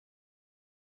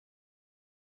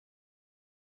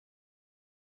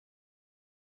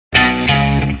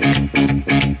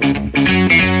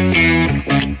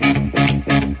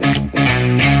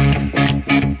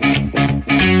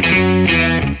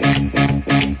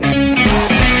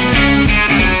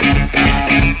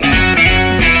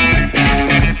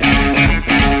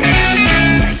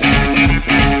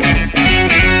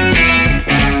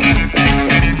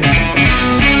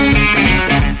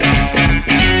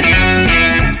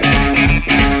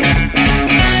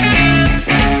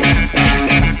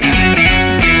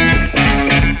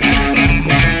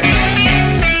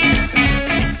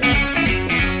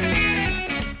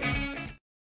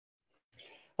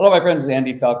Hello, my friends. This is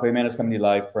Andy Falco-Jimenez coming to you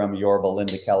live from Yorba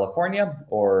Linda, California,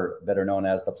 or better known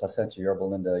as the Placentia Yorba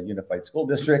Linda Unified School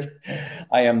District.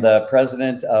 I am the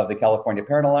president of the California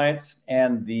Parent Alliance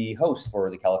and the host for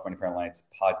the California Parent Alliance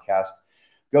podcast.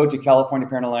 Go to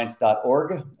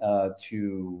californiaparentalliance.org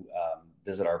to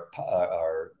visit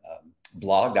our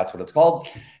blog. That's what it's called.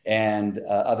 And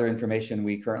other information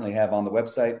we currently have on the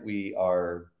website. We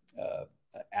are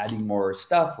adding more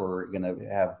stuff. We're going to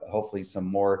have hopefully some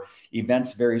more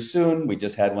events very soon. We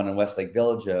just had one in Westlake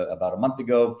Village about a month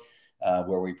ago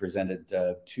where we presented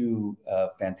two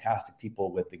fantastic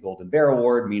people with the Golden Bear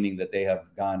Award, meaning that they have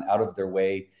gone out of their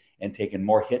way and taken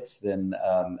more hits than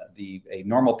a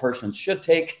normal person should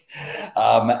take,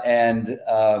 and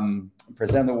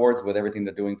present the awards with everything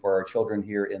they're doing for our children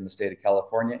here in the state of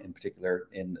California, in particular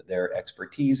in their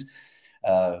expertise.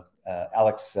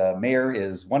 Alex Mayer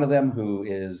is one of them, who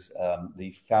is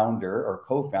the founder or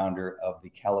co-founder of the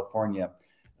California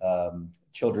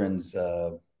Children's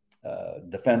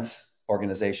Defense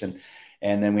Organization.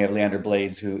 And then we have Leander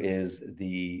Blades, who is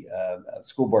the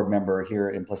school board member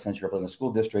here in Placentia Yorba Linda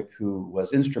School District, who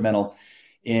was instrumental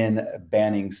in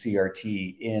banning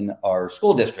CRT in our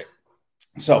school district.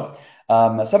 So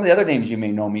some of the other names you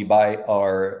may know me by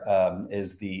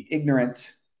is the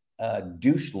Ignorant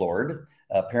Douche Lord.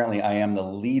 Apparently, I am the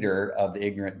leader of the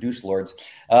Ignorant Douche Lords.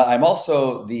 I'm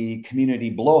also the community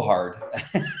blowhard.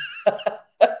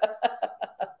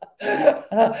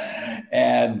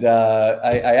 And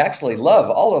I actually love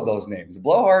all of those names.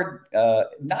 Blowhard,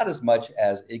 not as much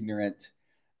as Ignorant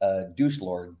Douche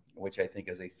Lord, which I think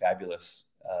is a fabulous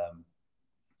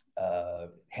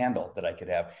handle that I could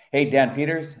have. Hey, Dan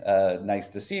Peters, nice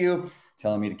to see you.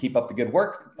 Telling me to keep up the good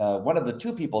work. One of the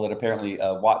two people that apparently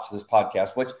watch this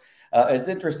podcast, which is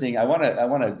interesting. I want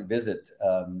to visit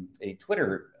a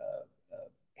Twitter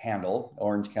handle,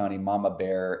 Orange County Mama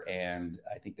Bear, and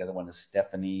I think the other one is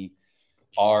Stephanie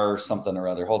R something or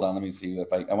other. Hold on, let me see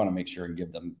if I want to make sure and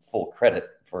give them full credit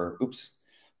for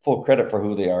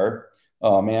who they are.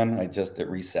 Oh man, I just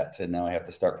reset and now I have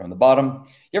to start from the bottom.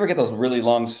 You ever get those really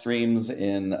long streams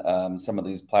in some of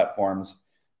these platforms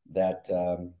that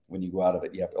when you go out of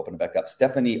it, you have to open it back up?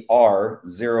 Stephanie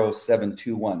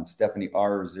R0721. Stephanie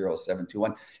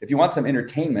R0721. If you want some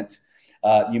entertainment,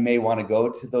 you may want to go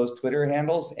to those Twitter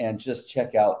handles and just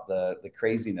check out the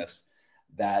craziness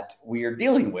that we are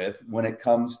dealing with when it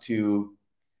comes to,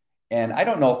 and I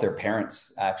don't know if they're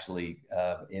parents actually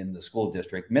in the school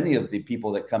district. Many of the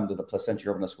people that come to the Placentia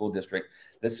Yorba Linda School District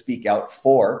that speak out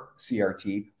for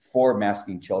CRT, for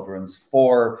masking children,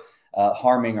 for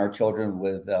harming our children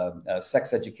with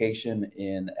sex education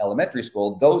in elementary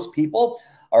school, those people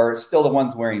are still the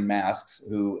ones wearing masks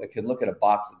who can look at a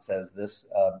box that says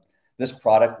this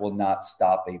product will not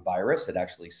stop a virus. It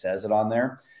actually says it on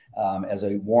there as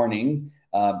a warning.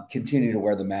 Continue to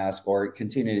wear the mask or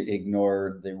continue to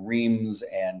ignore the reams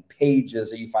and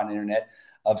pages that you find on the internet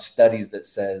of studies that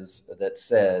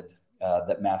said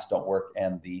that masks don't work,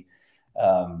 and the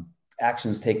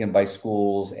actions taken by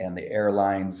schools and the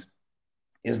airlines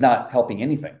is not helping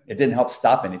anything. It didn't help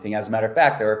stop anything. As a matter of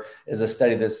fact, there is a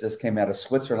study this came out of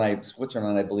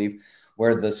Switzerland, I believe,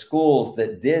 where the schools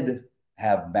that did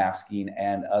have masking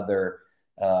and other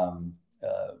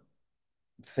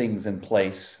things in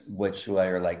place, which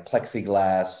are like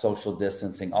plexiglass, social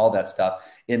distancing, all that stuff,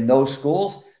 in those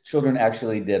schools, children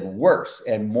actually did worse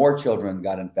and more children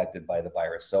got infected by the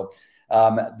virus. So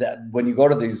that when you go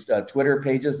to these Twitter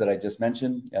pages that I just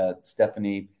mentioned,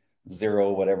 Stephanie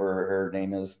Zero, whatever her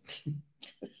name is,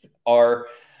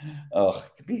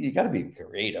 you got to be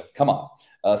creative. Come on.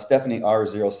 Stephanie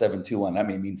R0721. That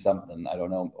may mean something. I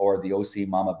don't know. Or the OC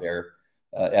Mama Bear.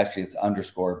 Actually, it's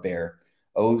 _bear.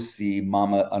 OC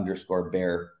Mama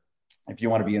 _bear. If you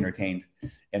want to be entertained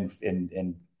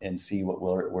and see what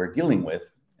we're dealing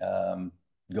with,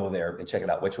 go there and check it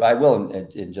out, which I will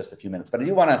in just a few minutes. But I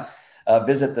do want to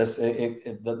visit this,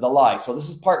 the lie. So this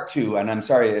is part two, and I'm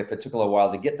sorry if it took a little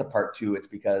while to get to part two. It's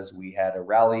because we had a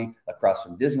rally across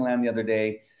from Disneyland the other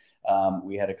day.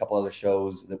 We had a couple other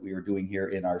shows that we were doing here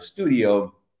in our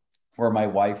studio, where my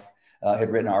wife had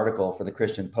written an article for the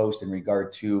Christian Post in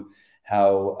regard to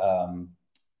how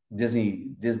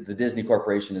the Disney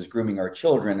Corporation is grooming our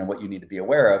children and what you need to be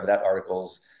aware of. That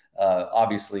article's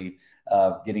obviously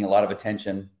getting a lot of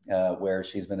attention, where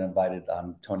she's been invited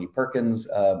on Tony Perkins'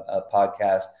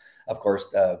 podcast. Of course,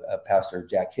 Pastor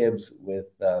Jack Hibbs with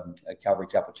Calvary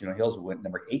Chapel Chino Hills went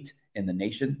number 8 in the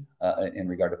nation in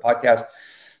regard to podcasts.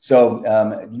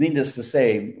 So needless to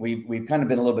say, we've kind of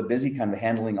been a little bit busy kind of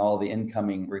handling all the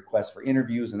incoming requests for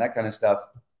interviews and that kind of stuff.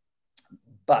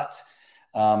 But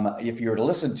If you were to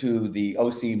listen to the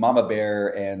OC Mama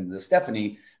Bear and the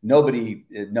Stephanie, nobody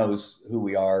knows who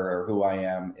we are or who I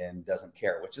am and doesn't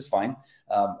care, which is fine,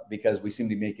 because we seem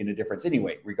to be making a difference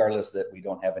anyway, regardless that we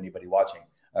don't have anybody watching,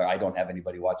 or I don't have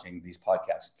anybody watching these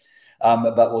podcasts.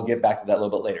 But we'll get back to that a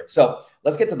little bit later. So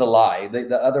let's get to the lie,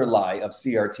 the other lie of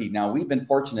CRT. Now, we've been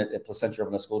fortunate at Placentia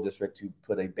Urbana School District to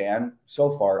put a ban so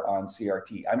far on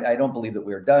CRT. I don't believe that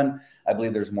we're done. I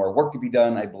believe there's more work to be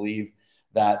done. I believe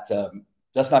that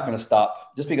that's not going to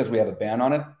stop. Just because we have a ban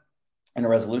on it and a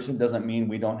resolution doesn't mean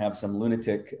we don't have some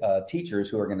lunatic teachers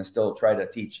who are going to still try to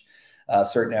teach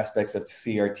certain aspects of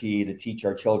CRT to teach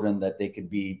our children that they could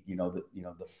be,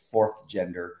 the fourth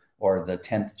gender or the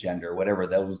 10th gender, whatever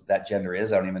that gender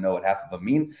is. I don't even know what half of them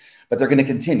mean, but they're going to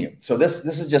continue. So this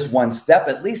is just one step.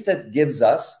 At least it gives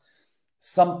us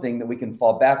something that we can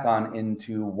fall back on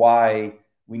into why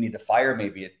we need to fire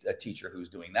maybe a teacher who's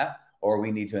doing that, or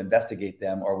we need to investigate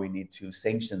them, or we need to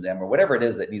sanction them, or whatever it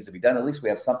is that needs to be done. At least we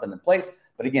have something in place.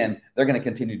 But again, they're going to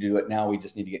continue to do it now. We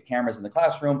just need to get cameras in the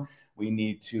classroom. We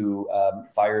need to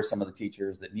fire some of the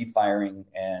teachers that need firing,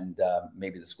 and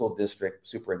maybe the school district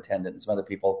superintendent and some other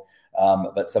people.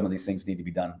 But some of these things need to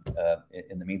be done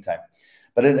in the meantime.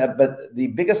 But the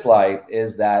biggest lie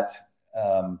is that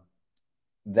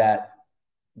that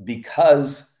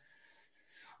because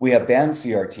we have banned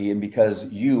CRT, and because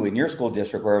you in your school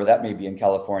district, wherever that may be in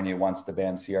California, wants to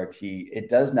ban CRT, it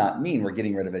does not mean we're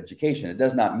getting rid of education. It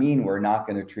does not mean we're not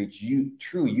going to treat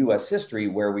true U.S. history,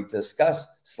 where we discuss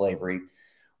slavery,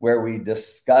 where we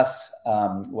discuss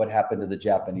what happened to the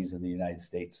Japanese in the United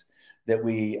States, that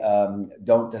we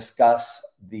don't discuss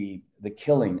the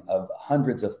killing of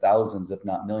hundreds of thousands, if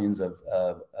not millions, of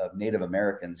Native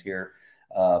Americans here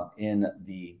in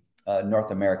the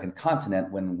North American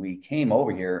continent when we came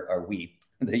over here, or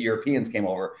the Europeans came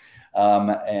over,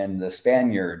 and the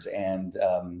Spaniards and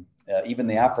even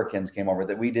the Africans came over,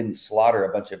 that we didn't slaughter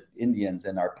a bunch of Indians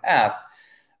in our path,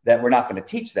 that we're not going to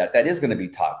teach that. That is going to be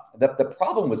taught. The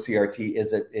problem with CRT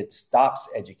is that it stops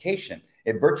education.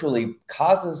 It virtually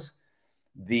causes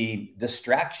the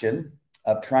distraction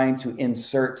of trying to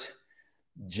insert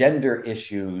gender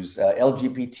issues,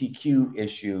 LGBTQ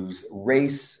issues,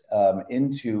 race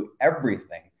into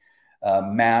everything,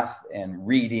 math and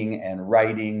reading and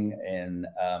writing and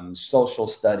social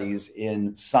studies,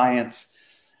 in science,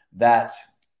 that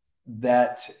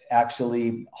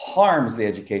actually harms the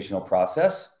educational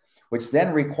process, which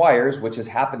then requires, which is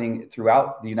happening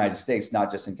throughout the United States,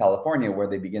 not just in California, where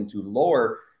they begin to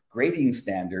lower grading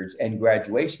standards and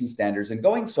graduation standards, and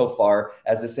going so far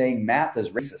as to saying math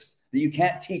is racist, that you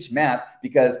can't teach math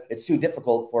because it's too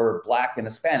difficult for Black and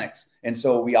Hispanics. And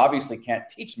so we obviously can't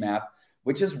teach math,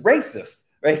 which is racist,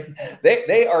 right?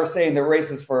 They are saying they're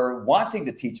racist for wanting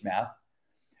to teach math.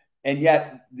 And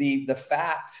yet the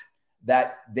fact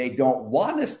that they don't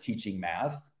want us teaching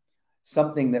math,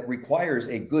 something that requires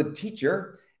a good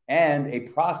teacher and a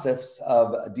process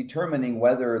of determining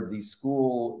whether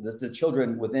the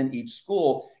children within each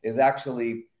school is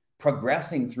actually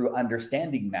progressing through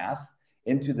understanding math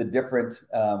into the different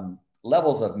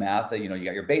levels of math. You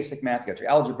got your basic math, you got your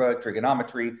algebra,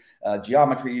 trigonometry,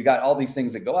 geometry, you got all these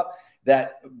things that go up,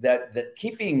 that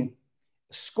keeping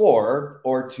score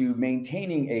or to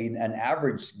maintaining an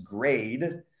average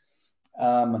grade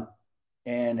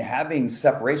and having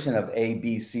separation of A,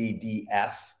 B, C, D,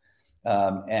 F,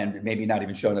 and maybe not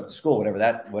even showing up to school, whatever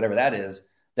that is,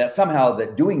 that somehow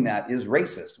that doing that is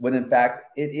racist, when in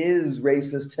fact it is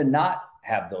racist to not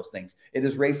have those things. It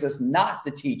is racist not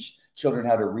to teach children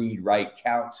how to read, write,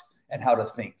 count, and how to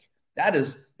think. That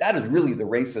is really the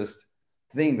racist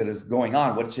thing that is going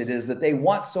on, which it is that they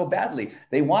want so badly.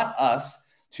 They want us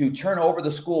to turn over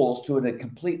the schools to a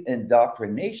complete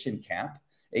indoctrination camp,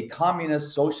 a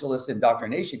communist socialist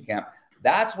indoctrination camp.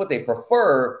 That's what they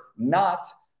prefer, not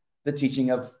the teaching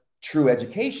of true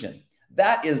education.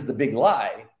 That is the big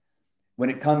lie when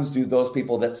it comes to those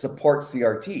people that support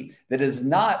CRT. That is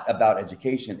not about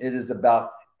education. It is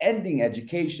about ending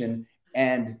education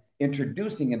and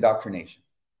introducing indoctrination.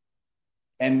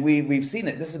 And we've seen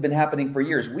it. This has been happening for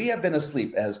years. We have been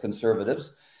asleep as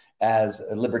conservatives, as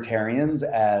libertarians,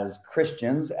 as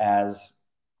Christians, as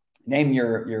name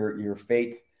your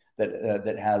faith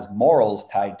that has morals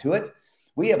tied to it.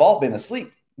 We have all been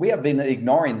asleep. We have been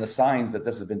ignoring the signs that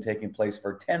this has been taking place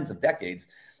for tens of decades.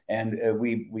 And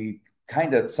we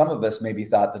kind of, some of us maybe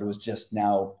thought that it was just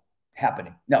now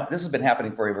happening. No, this has been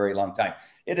happening for a very long time.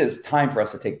 It is time for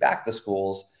us to take back the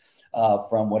schools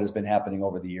from what has been happening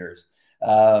over the years.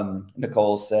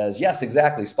 Nicole says, yes,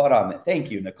 exactly. Spot on.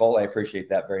 Thank you, Nicole. I appreciate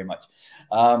that very much.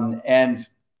 And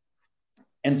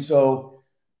so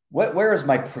where is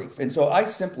my proof? And so I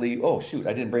simply, oh shoot,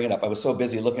 I didn't bring it up. I was so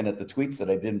busy looking at the tweets that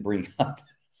I didn't bring up.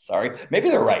 Sorry. Maybe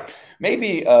they're right.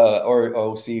 Maybe or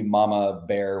OC Mama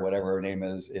Bear, whatever her name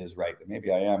is right.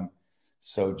 Maybe I am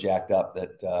so jacked up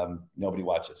that nobody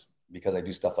watches because I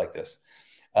do stuff like this.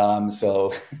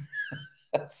 So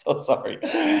so sorry.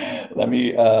 Let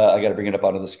me I got to bring it up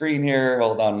onto the screen here.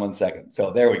 Hold on one second.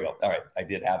 So there we go. All right. I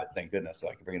did have it. Thank goodness. So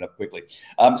I can bring it up quickly.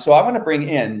 So I want to bring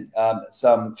in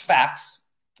some facts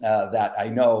that I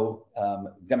know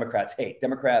Democrats hate.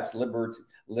 Democrats,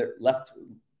 left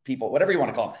people, whatever you want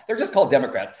to call them. They're just called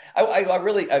Democrats.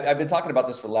 I've been talking about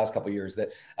this for the last couple of years,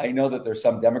 that I know that there's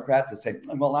some Democrats that say,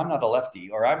 well, I'm not a lefty,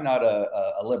 or I'm not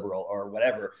a liberal, or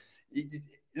whatever.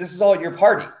 This is all your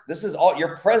party. This is all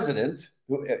your president,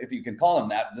 who, if you can call him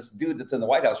that, this dude that's in the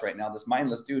White House right now, this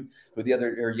mindless dude who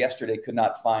yesterday could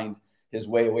not find his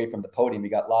way away from the podium. He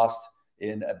got lost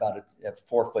in about a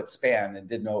 4-foot span and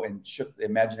didn't know, and shook the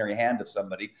imaginary hand of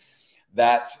somebody,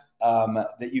 that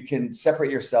you can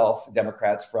separate yourself,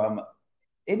 Democrats, from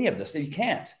any of this. You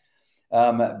can't.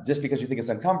 Just because you think it's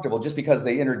uncomfortable, just because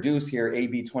they introduce here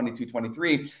AB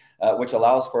 2223, which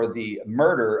allows for the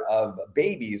murder of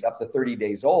babies up to 30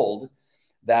 days old,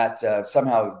 that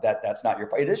somehow that's not your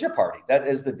party. It is your party. That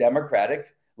is the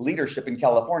Democratic leadership in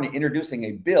California introducing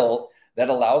a bill that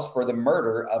allows for the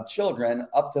murder of children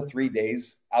up to 3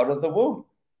 days out of the womb.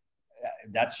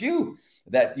 That's you.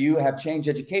 That you have changed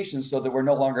education so that we're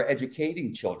no longer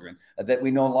educating children, that we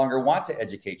no longer want to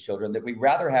educate children, that we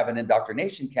rather have an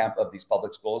indoctrination camp of these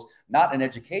public schools, not an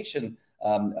education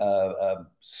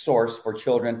source for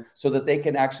children, so that they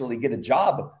can actually get a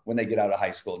job when they get out of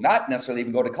high school, not necessarily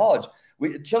even go to college.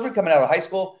 Children coming out of high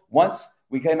school, once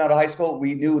we came out of high school,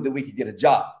 we knew that we could get a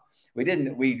job.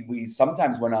 We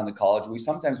sometimes went on to college. We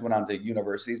sometimes went on to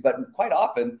universities, but quite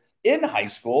often in high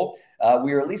school,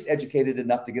 we were at least educated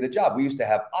enough to get a job. We used to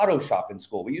have auto shop in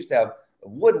school. We used to have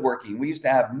woodworking. We used to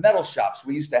have metal shops.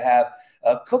 We used to have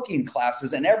cooking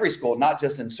classes in every school, not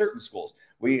just in certain schools.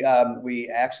 We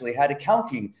actually had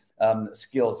accounting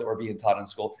skills that were being taught in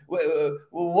school.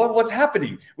 What's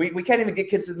happening? We can't even get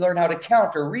kids to learn how to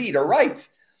count or read or write,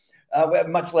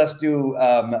 much less do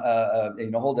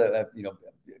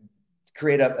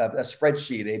create a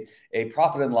spreadsheet, a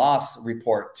profit and loss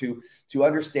report to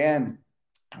understand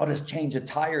how to change a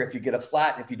tire if you get a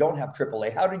flat, if you don't have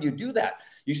AAA. How do you do that?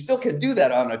 You still can do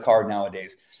that on a car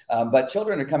nowadays. But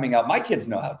children are coming out. My kids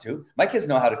know how to. My kids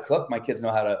know how to cook. My kids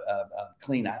know how to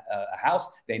clean a house.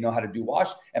 They know how to do wash.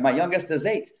 And my youngest is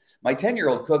 8. My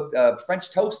 10-year-old cooked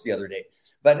French toast the other day.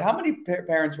 But how many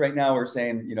parents right now are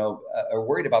saying, are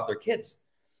worried about their kids?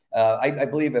 I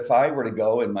believe if I were to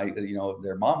go and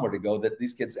their mom were to go, that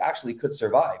these kids actually could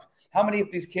survive. How many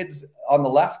of these kids on the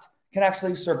left can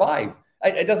actually survive?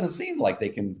 It doesn't seem like they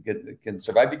can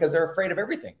survive, because they're afraid of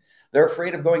everything. They're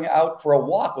afraid of going out for a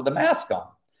walk with a mask on.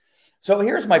 So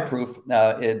here's my proof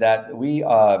that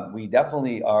we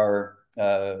definitely are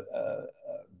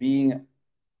being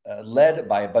led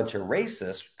by a bunch of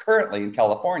racists currently in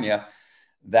California.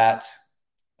 That,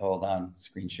 hold on,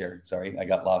 screen share. Sorry, I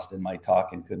got lost in my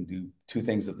talk and couldn't do 2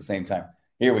 things at the same time.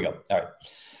 Here we go. All right.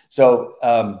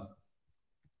 So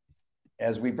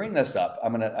as we bring this up,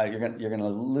 you're gonna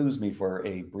lose me for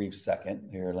a brief second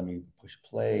here. Let me push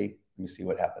play. Let me see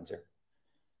what happens here.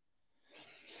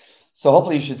 So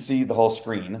hopefully you should see the whole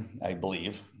screen, I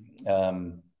believe.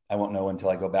 I won't know until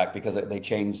I go back, because they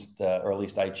changed, or at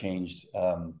least I changed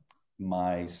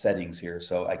my settings here,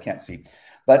 so I can't see.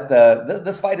 But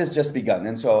this fight has just begun.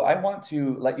 And so I want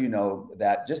to let you know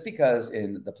that just because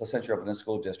in the Placentia Open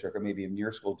School District, or maybe in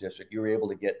your school district, you were able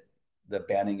to get the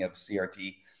banning of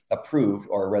CRT approved,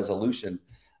 or a resolution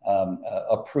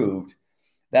approved,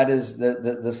 that's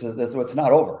what's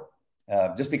not over.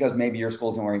 Just because maybe your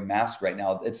school isn't wearing masks right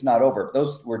now, it's not over.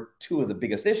 Those were 2 of the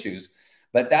biggest issues,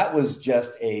 but that was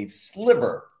just a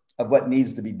sliver of what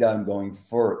needs to be done going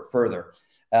further.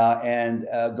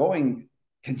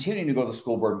 Continuing to go to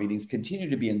school board meetings, continue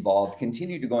to be involved,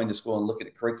 continue to go into school and look at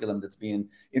the curriculum that's being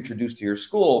introduced to your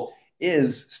school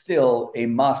is still a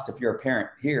must if you're a parent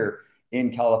here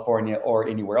in California or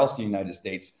anywhere else in the United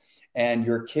States, and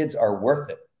your kids are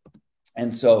worth it.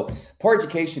 And so poor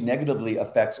education negatively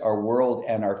affects our world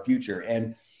and our future.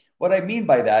 And what I mean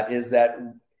by that is that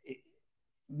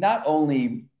not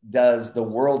only does the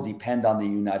world depend on the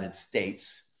United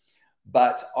States,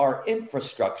 but our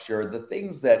infrastructure, the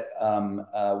things that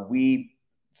we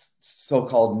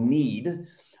so-called need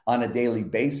on a daily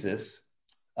basis,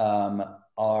 it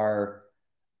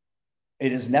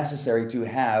is necessary to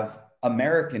have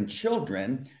American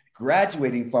children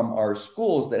graduating from our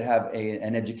schools that have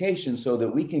an education, so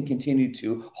that we can continue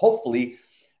to hopefully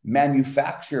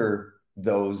manufacture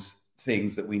those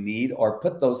things that we need, or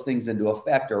put those things into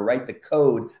effect, or write the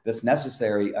code that's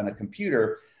necessary on a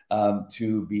computer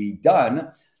to be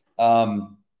done,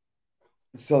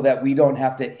 so that we don't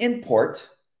have to import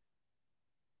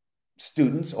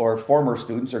students or former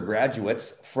students or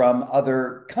graduates from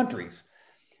other countries.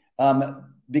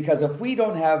 Because if we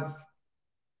don't have,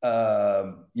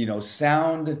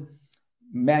 sound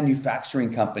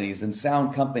manufacturing companies and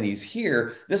sound companies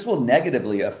here, this will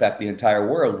negatively affect the entire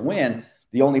world, when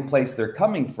the only place they're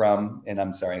coming from, and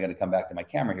I'm sorry, I'm going to come back to my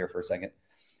camera here for a second,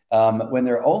 when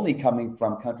they're only coming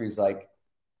from countries like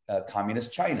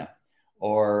communist China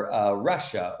or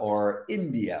Russia or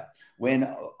India, when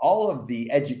all of the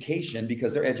education,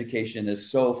 because their education is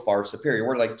so far superior,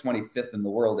 we're like 25th in the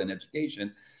world in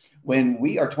education. When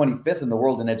we are 25th in the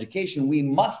world in education, we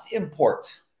must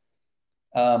import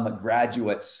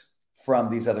graduates from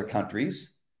these other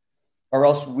countries, or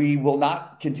else we will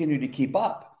not continue to keep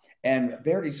up. And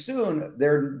very soon,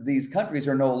 these countries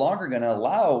are no longer going to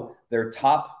allow their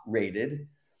top-rated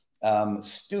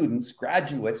students,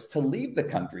 graduates, to leave the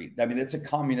country. I mean, it's a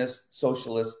communist,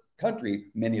 socialist country,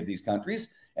 many of these countries.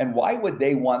 And why would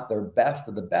they want their best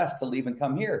of the best to leave and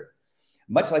come here?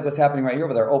 Much like what's happening right here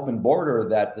with our open border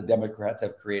that the Democrats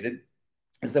have created,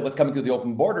 is that what's coming through the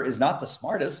open border is not the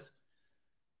smartest.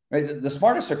 Right? The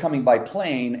smartest are coming by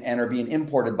plane and are being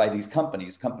imported by these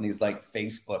companies like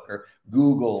Facebook or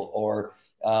Google, or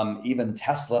even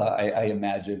Tesla, I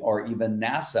imagine, or even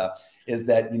NASA. Is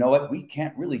that, we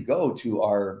can't really go to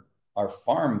our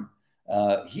farm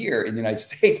here in the United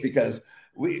States, because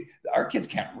our kids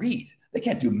can't read. They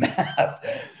can't do math.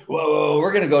 Whoa,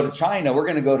 we're going to go to China. We're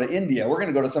going to go to India. We're going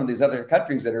to go to some of these other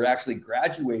countries that are actually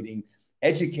graduating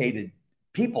educated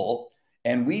people,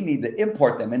 and we need to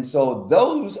import them. And so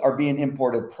those are being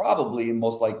imported probably, and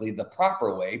most likely, the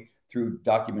proper way, through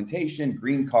documentation,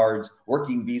 green cards,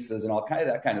 working visas, and all kind of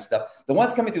that kind of stuff. The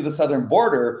ones coming through the southern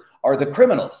border are the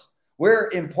criminals.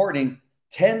 We're importing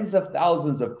tens of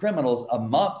thousands of criminals a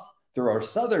month through our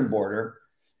southern border.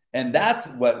 And that's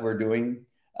what we're doing,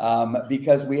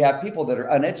 because we have people that are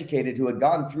uneducated who had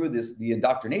gone through the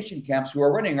indoctrination camps, who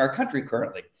are running our country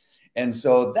currently. And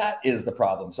so that is the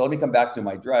problem. So let me come back to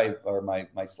my drive, or my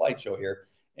slideshow here.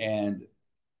 And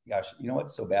gosh, you know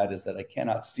what's so bad is that I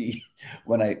cannot see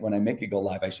when I make it go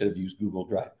live. I should have used Google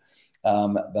Drive.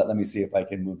 But let me see if I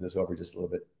can move this over just a little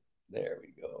bit. There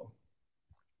we go.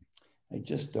 I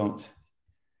just don't.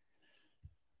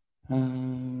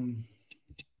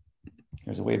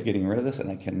 There's a way of getting rid of this, and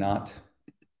I cannot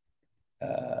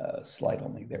slide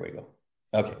only. There we go.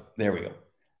 Okay, there we go.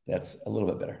 That's a little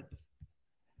bit better.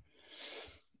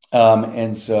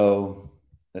 And so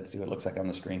let's see what it looks like on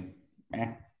the screen.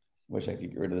 Wish I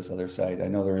could get rid of this other side. I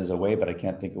know there is a way, but I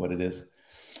can't think of what it is.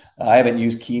 I haven't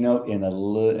used Keynote in a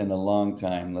long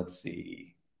time. Let's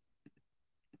see.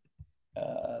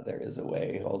 There is a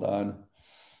way. Hold on.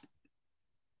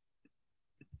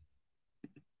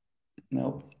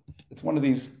 Nope. It's one of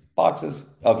these boxes.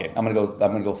 Okay, I'm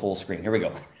gonna go full screen. Here we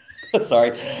go.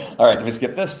 Sorry. All right, let me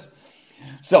skip this.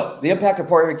 So the impact of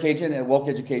poor education and woke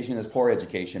education is poor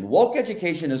education. Woke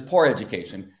education is poor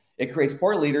education. It creates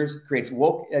poor leaders, creates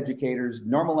woke educators,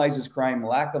 normalizes crime,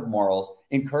 lack of morals,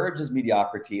 encourages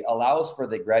mediocrity, allows for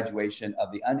the graduation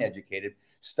of the uneducated,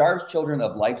 starves children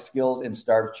of life skills, and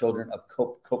starves children of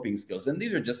coping skills. And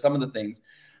these are just some of the things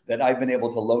that I've been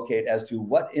able to locate as to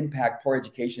what impact poor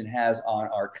education has on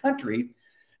our country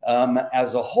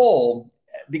as a whole,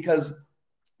 because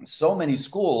so many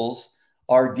schools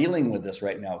are dealing with this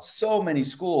right now. So many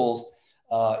schools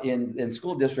in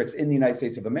school districts in the United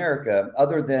States of America,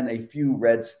 other than a few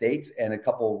red states and a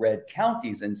couple red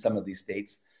counties in some of these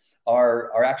states,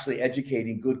 are actually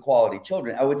educating good quality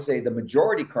children. I would say the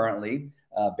majority currently,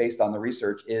 based on the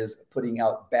research, is putting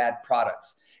out bad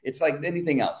products. It's like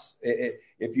anything else.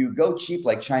 If you go cheap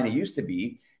like China used to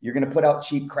be, you're going to put out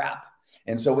cheap crap.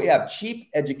 And so we have cheap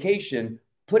education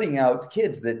putting out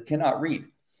kids that cannot read,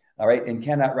 all right, and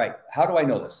cannot write. How do I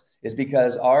know this? Is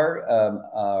because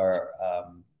our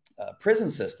prison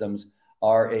systems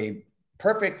are a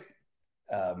perfect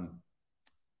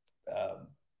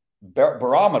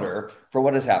barometer for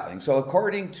what is happening. So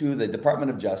according to the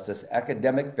Department of Justice,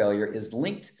 academic failure is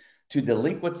linked to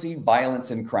delinquency,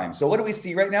 violence, and crime. So what do we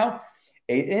see right now?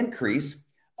 An increase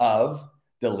of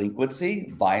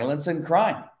delinquency, violence, and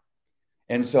crime.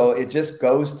 And so it just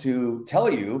goes to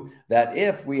tell you that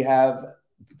if we have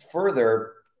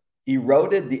further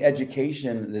eroded the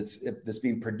education that's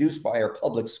being produced by our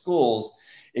public schools,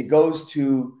 it goes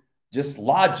to just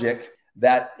logic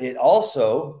that it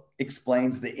also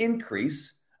explains the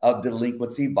increase of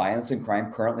delinquency, violence, and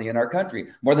crime currently in our country.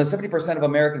 More than 70% of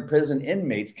American prison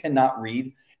inmates cannot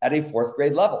read at a fourth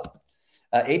grade level.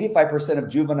 85% of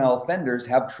juvenile offenders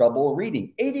have trouble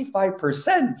reading.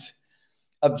 85%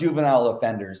 of juvenile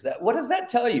offenders. What does that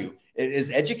tell you?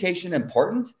 Is education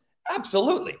important?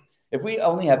 Absolutely. If we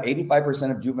only have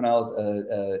 85% of juveniles,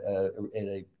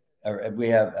 we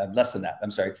have less than that.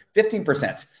 I'm sorry,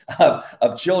 15%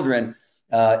 of children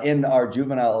in our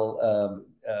juvenile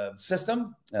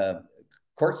system,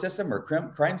 court system, or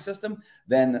crime system,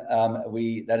 then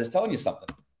that is telling you something.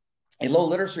 A low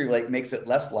literacy rate makes it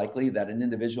less likely that an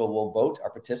individual will vote or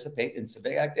participate in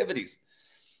civic activities.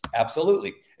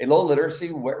 Absolutely. A low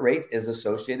literacy rate is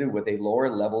associated with a lower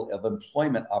level of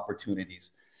employment opportunities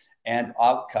and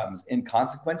outcomes. In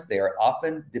consequence, they are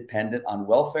often dependent on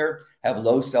welfare, have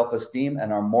low self-esteem,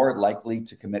 and are more likely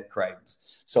to commit crimes.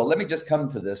 So let me just come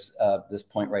to this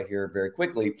point right here very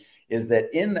quickly, is that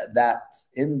in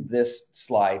this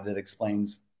slide that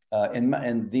explains,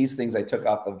 and these things I took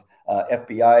off of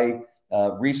FBI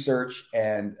research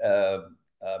and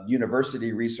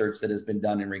university research that has been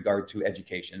done in regard to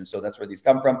education. So that's where these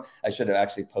come from. I should have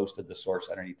actually posted the source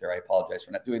underneath there. I apologize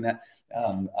for not doing that.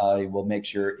 I will make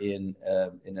sure in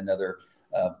another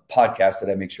podcast that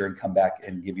I make sure and come back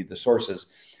and give you the sources.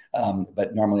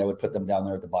 But normally I would put them down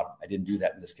there at the bottom. I didn't do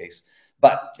that in this case.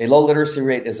 But a low literacy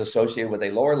rate is associated with a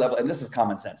lower level, and this is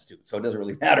common sense too, so it doesn't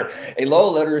really matter. A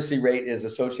low literacy rate is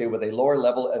associated with a lower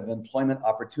level of employment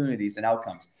opportunities and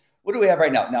outcomes. What do we have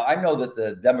right now? Now, I know that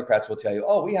the Democrats will tell you,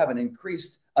 oh, we have an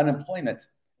increased unemployment,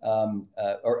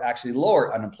 or actually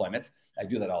lower unemployment. I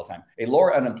do that all the time. A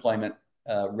lower unemployment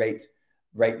rate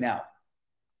right now.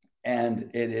 And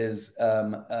it is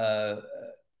that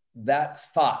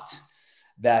thought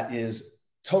that is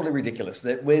totally ridiculous,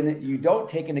 that when you don't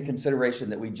take into consideration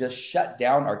that we just shut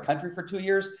down our country for 2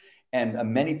 years, and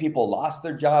many people lost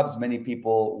their jobs, many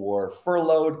people were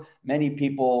furloughed, many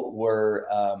people were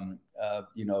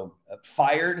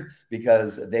fired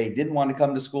because they didn't want to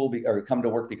come to school or come to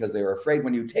work because they were afraid.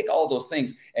 When you take all those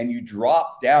things and you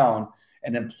drop down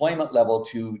an employment level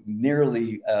to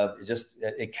nearly just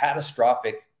a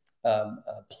catastrophic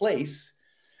place,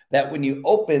 that when you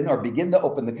open or begin to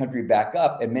open the country back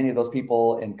up, and many of those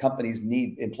people and companies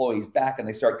need employees back and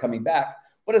they start coming back,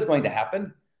 what is going to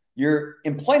happen? Your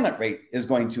employment rate is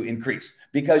going to increase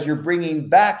because you're bringing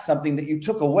back something that you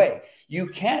took away. You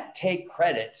can't take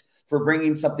credit for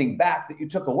bringing something back that you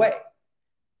took away,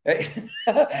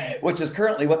 which is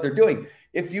currently what they're doing.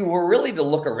 If you were really to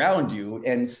look around you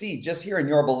and see, just here in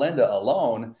Yorba Linda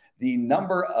alone, the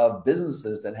number of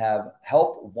businesses that have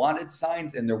help wanted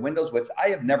signs in their windows, which I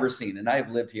have never seen, and I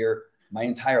have lived here my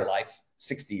entire life,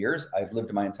 60 years, I've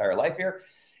lived my entire life here,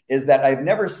 is that I've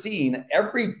never seen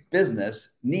every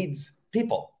business needs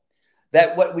people.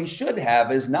 That what we should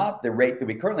have is not the rate that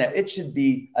we currently have. It should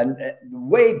be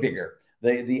way bigger.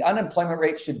 The unemployment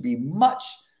rate should be much,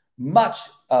 much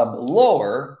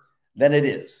lower than it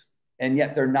is. And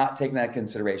yet they're not taking that into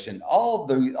consideration. All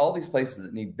these places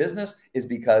that need business is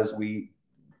because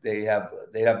they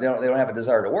don't have a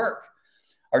desire to work.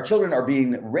 Our children are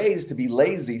being raised to be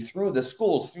lazy through the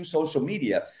schools, through social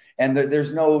media, and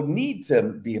there's no need to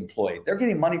be employed. They're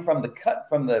getting money for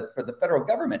the federal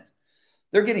government.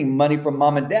 They're getting money from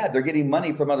mom and dad. They're getting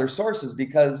money from other sources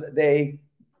because they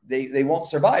won't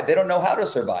survive. They don't know how to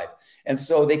survive. And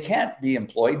so they can't be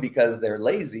employed because they're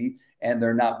lazy and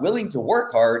they're not willing to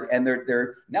work hard. And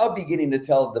they're now beginning to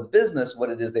tell the business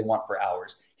what it is they want for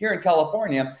hours. Here in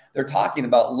California, they're talking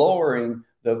about lowering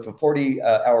the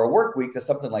 40-hour work week to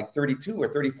something like 32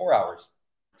 or 34 hours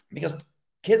because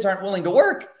kids aren't willing to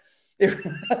work. This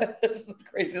is the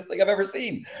craziest thing I've ever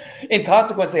seen. In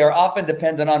consequence, they are often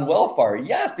dependent on welfare.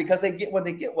 Yes, because when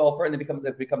they get welfare and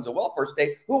it becomes a welfare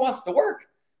state, who wants to work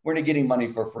when they're getting money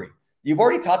for free? You've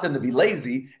already taught them to be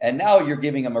lazy, and now you're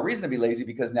giving them a reason to be lazy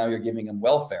because now you're giving them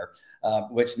welfare,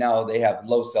 which now they have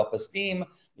low self-esteem.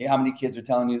 How many kids are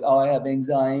telling you, oh, I have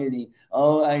anxiety.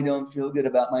 Oh, I don't feel good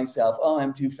about myself. Oh,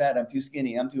 I'm too fat. I'm too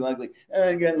skinny. I'm too ugly.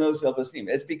 I got low self-esteem.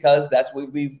 It's because that's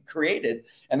what we've created,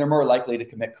 and they're more likely to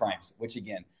commit crimes, which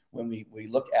again, when we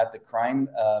look at the crime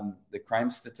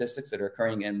statistics that are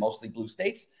occurring in mostly blue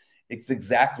states, it's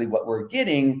exactly what we're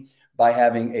getting by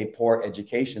having a poor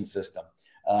education system,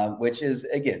 which is,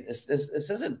 again, this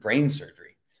isn't brain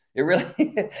surgery. It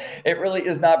really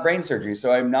is not brain surgery.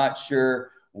 So I'm not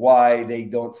sure why they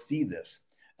don't see this.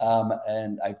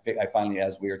 And I finally,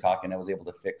 as we were talking, I was able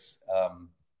to fix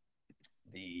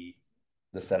the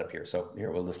setup here. So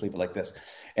here, we'll just leave it like this.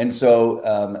 And so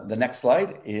the next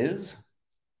slide is,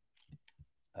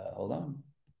 hold on.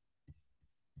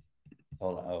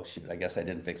 hold on. Oh, shoot. I guess I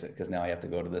didn't fix it because now I have to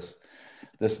go to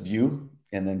this view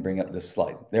and then bring up this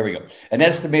slide. There we go. An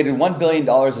estimated $1 billion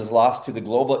is lost to the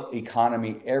global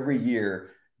economy every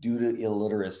year due to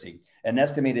illiteracy. An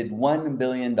estimated $1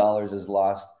 billion is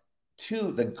lost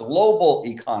to the global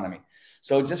economy.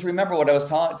 So just remember what I was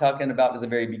talking about at the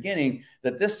very beginning,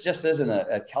 that this just isn't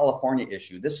a California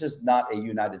issue. This is not a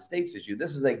United States issue.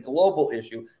 This is a global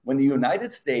issue. When the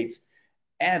United States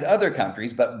and other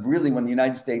countries, but really when the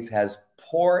United States has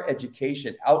poor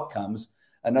education outcomes,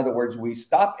 in other words, we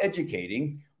stop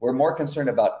educating, we're more concerned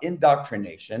about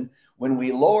indoctrination. When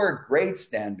we lower grade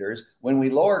standards, when we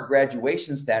lower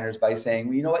graduation standards by saying,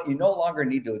 well, you know what, you no longer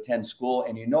need to attend school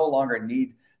and you no longer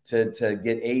need to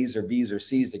get A's or B's or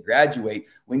C's to graduate.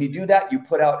 When you do that, you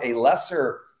put out a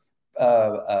lesser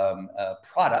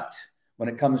product when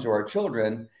it comes to our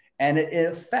children. And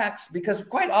it affects, because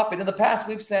quite often in the past,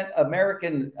 we've sent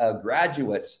American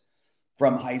graduates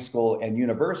from high school and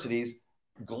universities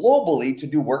globally to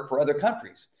do work for other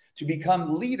countries, to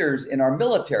become leaders in our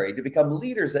military, to become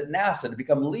leaders at NASA, to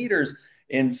become leaders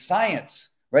in science.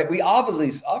 Right? We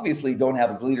obviously don't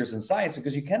have leaders in science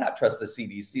because you cannot trust the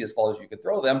CDC as far as you could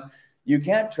throw them. You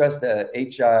can't trust the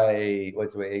the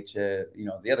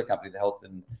other company, the health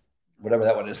and whatever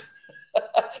that one is.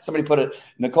 Somebody put it,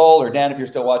 Nicole or Dan, if you're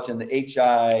still watching, the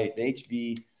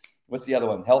HV, what's the other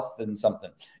one? Health and something.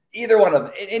 Either one of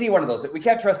them, any one of those. We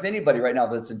can't trust anybody right now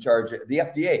that's in charge. The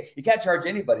FDA, you can't charge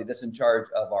anybody that's in charge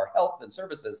of our health and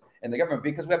services in the government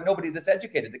because we have nobody that's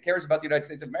educated that cares about the United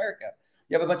States of America.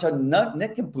 You have a bunch of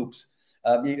nincompoops.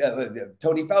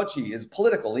 Tony Fauci is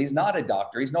political. He's not a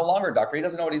doctor. He's no longer a doctor. He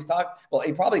doesn't know what he's talking. Well,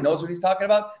 he probably knows what he's talking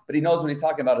about, but he knows what he's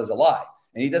talking about is a lie.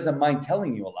 And he doesn't mind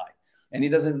telling you a lie. And he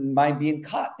doesn't mind being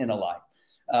caught in a lie.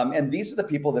 And these are the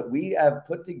people that we have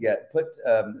put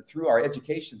through our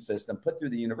education system, put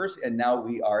through the university. And now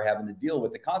we are having to deal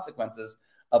with the consequences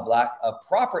of lack of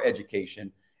proper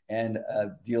education and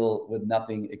deal with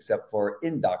nothing except for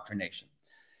indoctrination.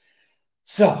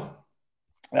 So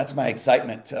that's my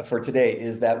excitement for today,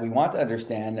 is that we want to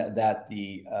understand that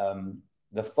the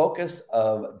focus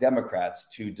of Democrats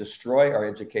to destroy our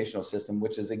educational system,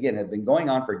 which is, again, have been going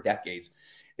on for decades.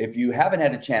 If you haven't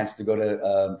had a chance to go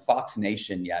to Fox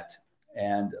Nation yet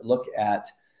and look at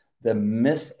The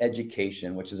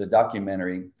Miseducation, which is a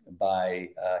documentary by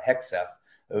Hegseth,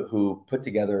 who put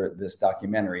together this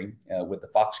documentary with the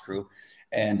Fox crew.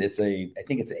 And I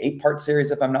think it's an 8-part series,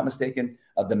 if I'm not mistaken,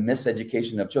 of the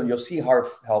miseducation of children. You'll see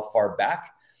how far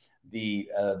back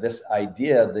this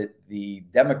idea that the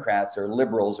Democrats or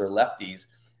liberals or lefties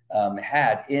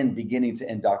had in beginning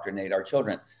to indoctrinate our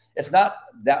children. It's not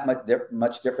that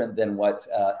much different than what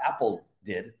Apple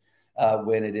did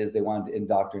when it is they wanted to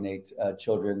indoctrinate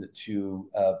children to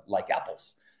like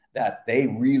apples. That they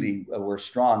really were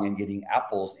strong in getting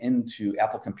Apple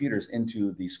computers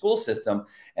into the school system.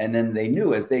 And then they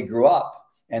knew as they grew up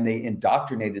and they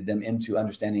indoctrinated them into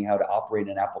understanding how to operate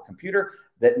an Apple computer,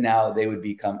 that now they would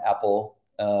become Apple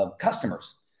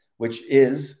customers, which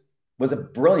was a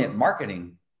brilliant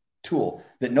marketing tool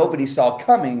that nobody saw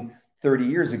coming 30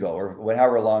 years ago, or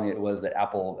however long it was that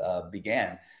Apple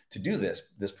began to do this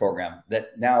program,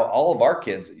 that now all of our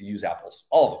kids use Apples,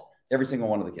 all of them, every single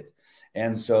one of the kids.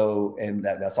 And so,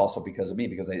 that's also because of me,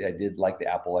 because I did like the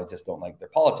Apple. I just don't like their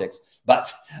politics.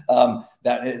 But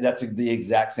that's the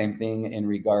exact same thing in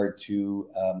regard to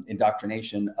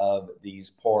indoctrination of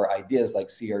these poor ideas like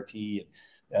CRT,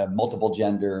 multiple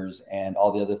genders, and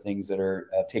all the other things that are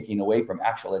taking away from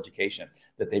actual education,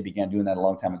 that they began doing that a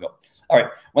long time ago. All right.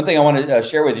 One thing I want to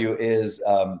share with you is,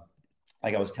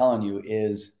 like I was telling you,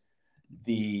 is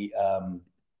the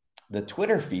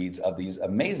Twitter feeds of these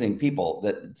amazing people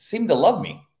that seem to love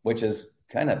me, which is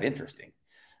kind of interesting.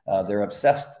 They're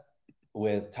obsessed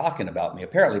with talking about me,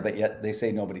 apparently, but yet they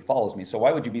say nobody follows me. So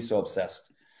why would you be so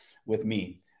obsessed with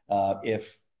me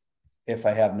if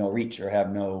I have no reach or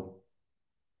have no,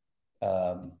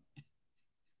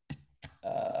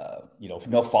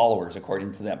 no followers,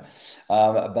 according to them?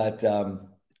 But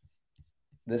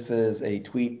this is a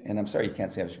tweet, and I'm sorry you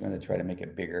can't see. I'm just going to try to make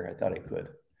it bigger. I thought I could,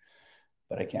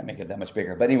 but I can't make it that much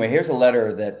bigger. But anyway, here's a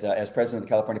letter that, as president of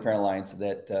the California Parent Alliance,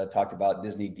 that talked about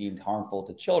Disney deemed harmful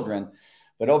to children.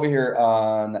 But over here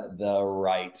on the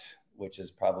right, which is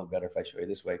probably better if I show you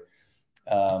this way.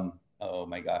 Oh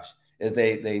my gosh, is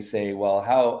they say, well,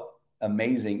 how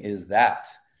amazing is that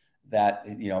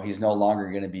he's no longer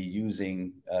going to be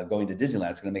using going to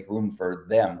Disneyland. It's going to make room for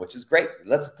them, which is great.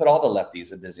 Let's put all the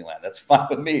lefties at Disneyland. That's fine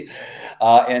with me.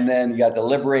 And then you got the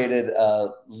liberated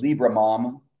Libra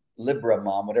mom,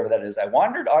 whatever that is. I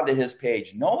wandered onto his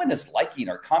page. No one is liking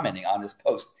or commenting on his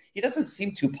post. He doesn't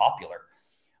seem too popular.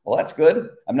 Well, that's good.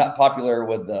 I'm not popular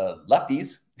with the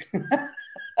lefties.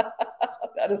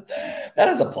 that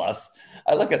is a plus.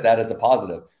 I look at that as a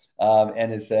positive.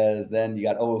 And it says, then you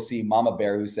got OOC Mama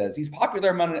Bear, who says he's popular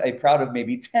among a crowd of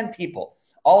maybe 10 people,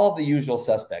 all of the usual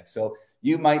suspects. So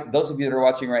you might, those of you that are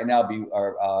watching right now,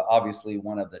 are obviously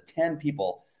one of the 10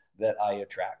 people that I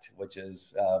attract, which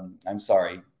is, I'm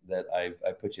sorry that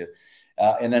I put you.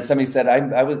 And then somebody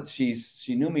said,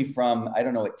 she knew me from, I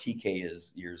don't know what TK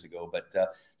is years ago, but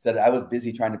said I was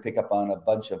busy trying to pick up on a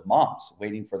bunch of moms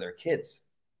waiting for their kids,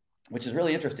 which is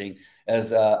really interesting,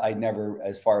 as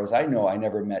as far as I know, I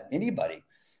never met anybody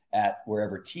at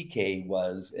wherever TK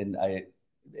was.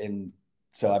 And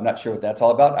so I'm not sure what that's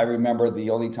all about. I remember the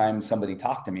only time somebody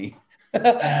talked to me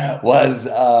was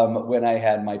when I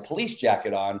had my police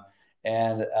jacket on.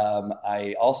 And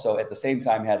I also, at the same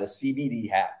time, had a CBD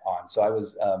hat on. So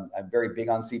I'm very big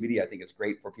on CBD. I think it's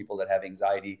great for people that have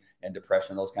anxiety and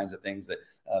depression, those kinds of things, that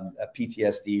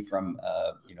PTSD from,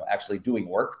 actually doing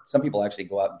work. Some people actually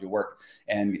go out and do work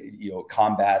and,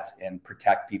 combat and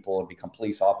protect people and become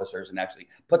police officers and actually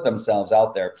put themselves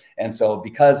out there. And so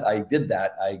because I did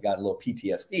that, I got a little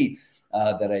PTSD.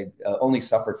 That I only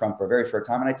suffered from for a very short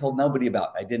time, and I told nobody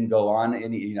about. I didn't go on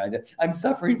any. I'm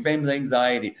suffering from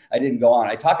anxiety. I didn't go on.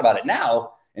 I talk about it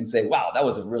now and say, "Wow, that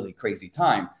was a really crazy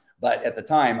time." But at the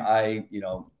time, I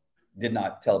did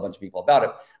not tell a bunch of people about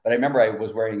it. But I remember I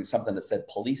was wearing something that said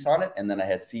police on it, and then I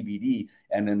had CBD.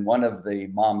 And then one of the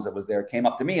moms that was there came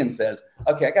up to me and says,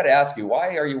 "Okay, I got to ask you,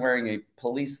 why are you wearing a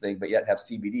police thing but yet have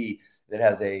CBD that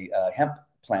has a hemp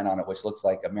plant on it, which looks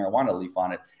like a marijuana leaf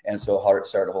on it?" And so Hart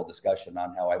started a whole discussion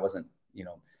on how I wasn't,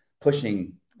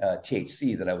 pushing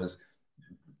THC, that I was,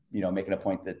 making a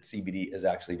point that CBD is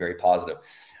actually very positive.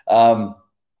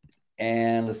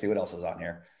 And let's see what else is on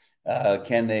here.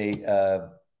 Can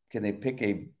they pick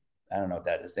I don't know what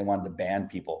that is. They wanted to ban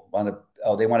people.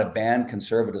 They want to ban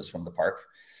conservatives from the park.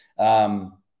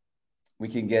 We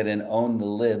can get an Own the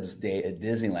Libs day at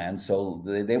Disneyland. So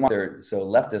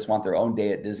leftists want their own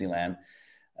day at Disneyland.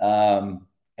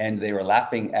 And they were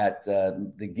laughing at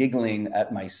the giggling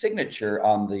at my signature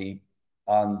on the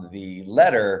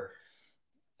letter,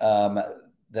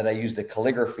 that I used a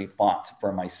calligraphy font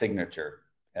for my signature,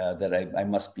 that I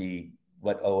must be,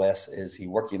 what OS is he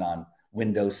working on?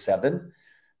 Windows 7.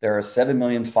 There are 7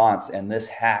 million fonts, and this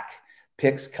hack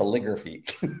picks calligraphy.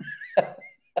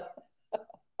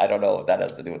 I don't know if that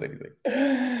has to do with anything.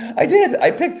 I did.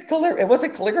 I picked calligraphy. It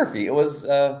wasn't calligraphy. It was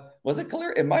it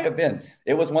calligraphy? It might have been.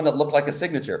 It was one that looked like a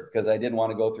signature, because I didn't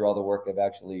want to go through all the work of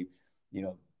actually,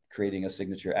 creating a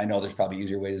signature. I know there's probably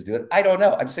easier ways to do it. I don't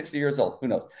know. I'm 60 years old. Who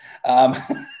knows?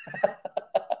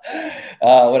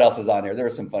 What else is on here? There were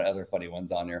some other funny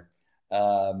ones on here.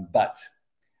 But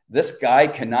this guy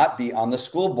cannot be on the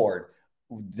school board.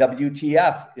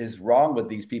 WTF is wrong with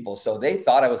these people. So they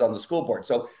thought I was on the school board.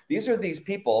 So these are these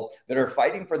people that are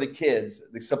fighting for the kids,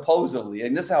 supposedly,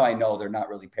 and this is how I know they're not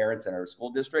really parents in our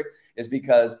school district, is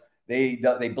because they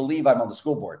believe I'm on the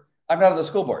school board. I'm not on the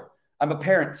school board. I'm a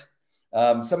parent.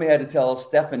 Somebody had to tell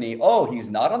Stephanie, "Oh, he's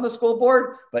not on the school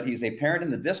board, but he's a parent in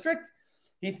the district.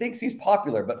 He thinks he's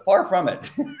popular, but far from it."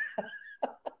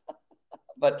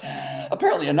 But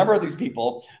apparently a number of these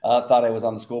people thought I was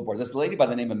on the school board. This lady by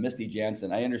the name of Misty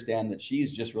Jansen, I understand that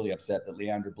she's just really upset that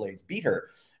Leandra Blades beat her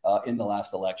in the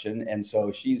last election. And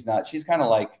so she's kind of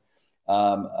like,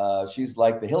 she's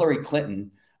like the Hillary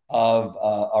Clinton of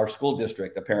our school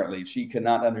district. Apparently she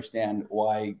cannot understand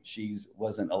why she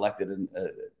wasn't elected, and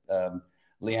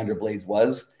Leandra Blades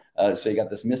was. So you got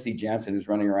this Misty Jansen who's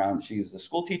running around. She's the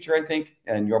school teacher, I think,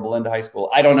 in Yorba Linda High School.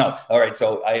 I don't know. All right.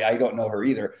 So I don't know her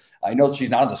either. I know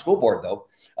she's not on the school board, though.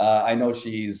 I know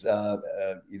she's, a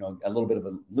little bit of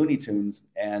a Looney Tunes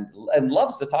and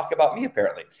loves to talk about me,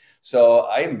 apparently. So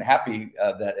I'm happy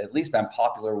that at least I'm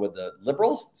popular with the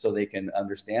liberals, so they can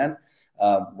understand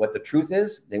what the truth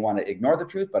is. They want to ignore the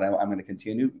truth, but I'm going to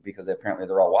continue, because apparently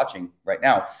they're all watching right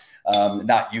now.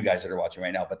 Not you guys that are watching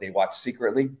right now, but they watch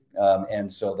secretly.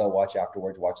 And so they'll watch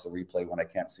afterwards, watch the replay when I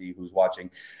can't see who's watching.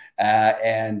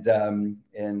 And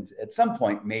at some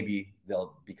point, maybe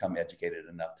they'll become educated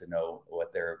enough to know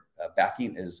what they're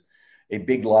backing is a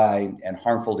big lie and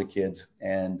harmful to kids.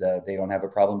 And they don't have a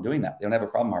problem doing that. They don't have a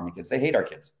problem harming kids. They hate our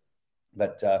kids.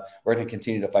 But we're going to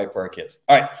continue to fight for our kids.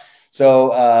 All right.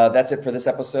 So that's it for this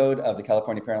episode of the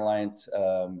California Parent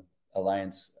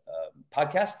Alliance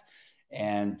podcast.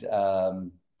 And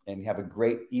have a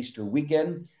great Easter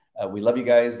weekend. We love you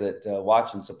guys that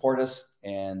watch and support us.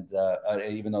 And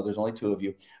even though there's only two of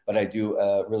you, but I do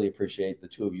really appreciate the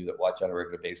two of you that watch on a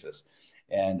regular basis.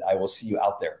 And I will see you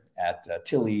out there at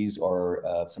Tilly's or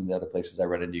some of the other places I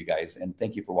run into you guys. And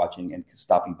thank you for watching and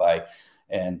stopping by,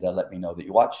 and let me know that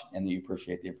you watch and that you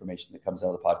appreciate the information that comes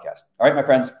out of the podcast. All right, my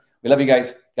friends, we love you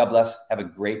guys. God bless. Have a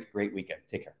great weekend.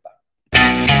 Take care.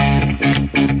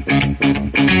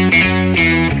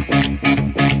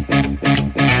 Bye.